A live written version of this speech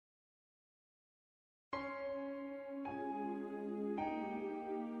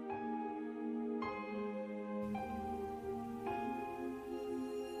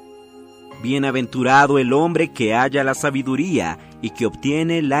Bienaventurado el hombre que halla la sabiduría y que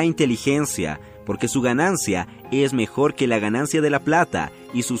obtiene la inteligencia, porque su ganancia es mejor que la ganancia de la plata,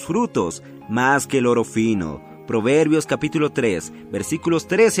 y sus frutos más que el oro fino. Proverbios capítulo 3, versículos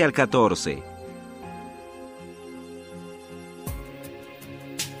 13 al 14.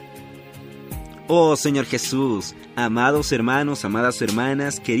 Oh Señor Jesús, amados hermanos, amadas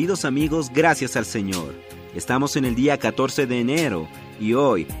hermanas, queridos amigos, gracias al Señor. Estamos en el día 14 de enero y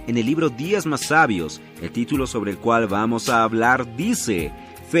hoy, en el libro Días más sabios, el título sobre el cual vamos a hablar dice: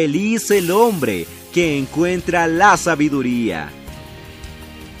 Feliz el hombre que encuentra la sabiduría.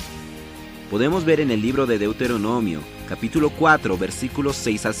 Podemos ver en el libro de Deuteronomio, capítulo 4, versículos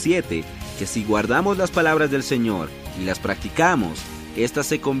 6 al 7, que si guardamos las palabras del Señor y las practicamos, estas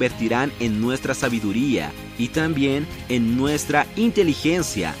se convertirán en nuestra sabiduría y también en nuestra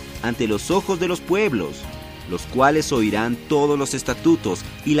inteligencia ante los ojos de los pueblos, los cuales oirán todos los estatutos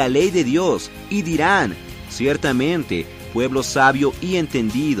y la ley de Dios y dirán: ciertamente, pueblo sabio y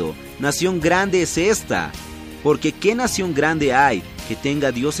entendido, nación grande es esta. Porque ¿qué nación grande hay que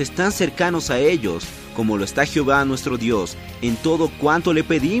tenga dioses tan cercanos a ellos como lo está Jehová nuestro Dios en todo cuanto le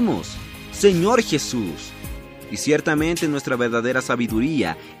pedimos? Señor Jesús. Y ciertamente nuestra verdadera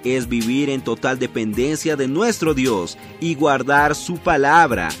sabiduría es vivir en total dependencia de nuestro Dios y guardar su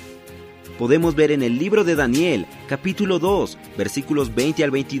palabra. Podemos ver en el libro de Daniel, capítulo 2, versículos 20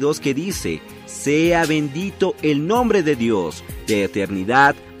 al 22, que dice: Sea bendito el nombre de Dios, de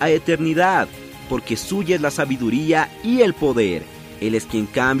eternidad a eternidad, porque suya es la sabiduría y el poder. Él es quien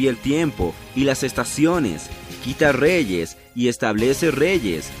cambia el tiempo y las estaciones, quita reyes y establece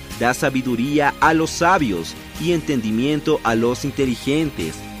reyes, da sabiduría a los sabios y entendimiento a los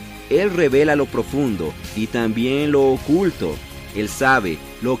inteligentes. Él revela lo profundo y también lo oculto. Él sabe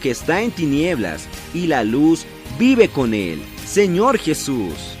lo que está en tinieblas y la luz vive con él. Señor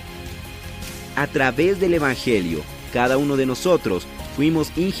Jesús. A través del Evangelio, cada uno de nosotros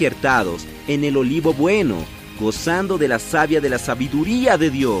fuimos injertados en el olivo bueno, gozando de la savia de la sabiduría de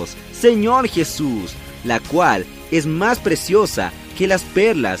Dios, Señor Jesús, la cual es más preciosa que las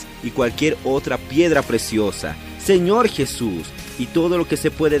perlas y cualquier otra piedra preciosa. Señor Jesús, y todo lo que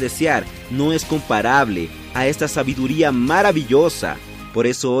se puede desear no es comparable a esta sabiduría maravillosa. Por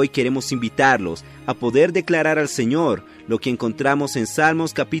eso hoy queremos invitarlos a poder declarar al Señor lo que encontramos en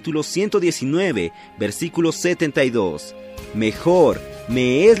Salmos capítulo 119, versículo 72. Mejor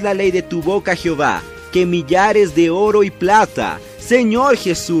me es la ley de tu boca, Jehová, que millares de oro y plata. Señor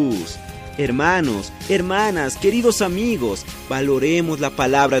Jesús. Hermanos, hermanas, queridos amigos, valoremos la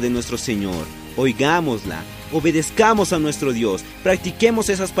palabra de nuestro Señor, oigámosla, obedezcamos a nuestro Dios, practiquemos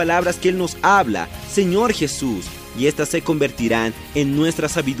esas palabras que Él nos habla, Señor Jesús, y éstas se convertirán en nuestra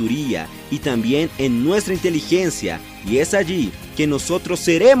sabiduría y también en nuestra inteligencia, y es allí que nosotros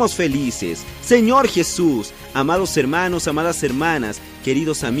seremos felices. Señor Jesús, amados hermanos, amadas hermanas,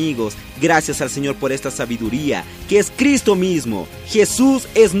 queridos amigos, gracias al Señor por esta sabiduría, que es Cristo mismo. Jesús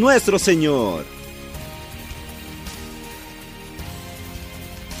es nuestro Señor.